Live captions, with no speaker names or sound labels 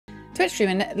Twitch stream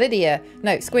and Lydia,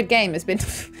 no, Squid Game has been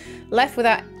left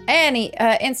without any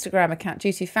Instagram account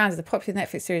due to fans of the popular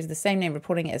Netflix series of the same name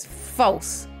reporting it as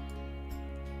false.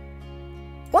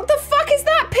 What the fuck is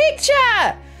that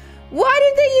picture? Why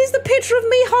did they use the picture of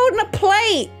me holding a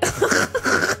plate?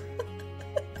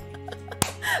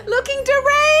 Looking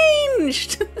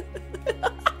deranged.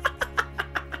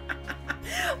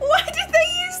 Why did they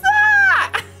use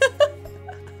that?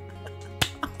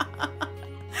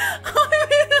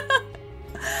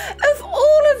 Of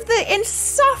all of the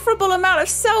insufferable amount of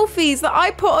selfies that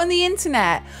I put on the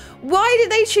internet, why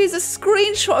did they choose a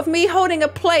screenshot of me holding a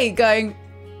plate going...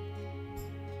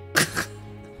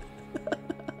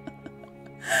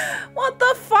 What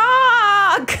the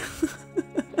fuck?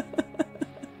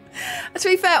 To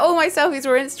be fair, all my selfies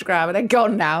were Instagram and they're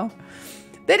gone now.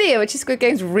 Lydia, which is Squid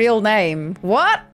Game's real name. What?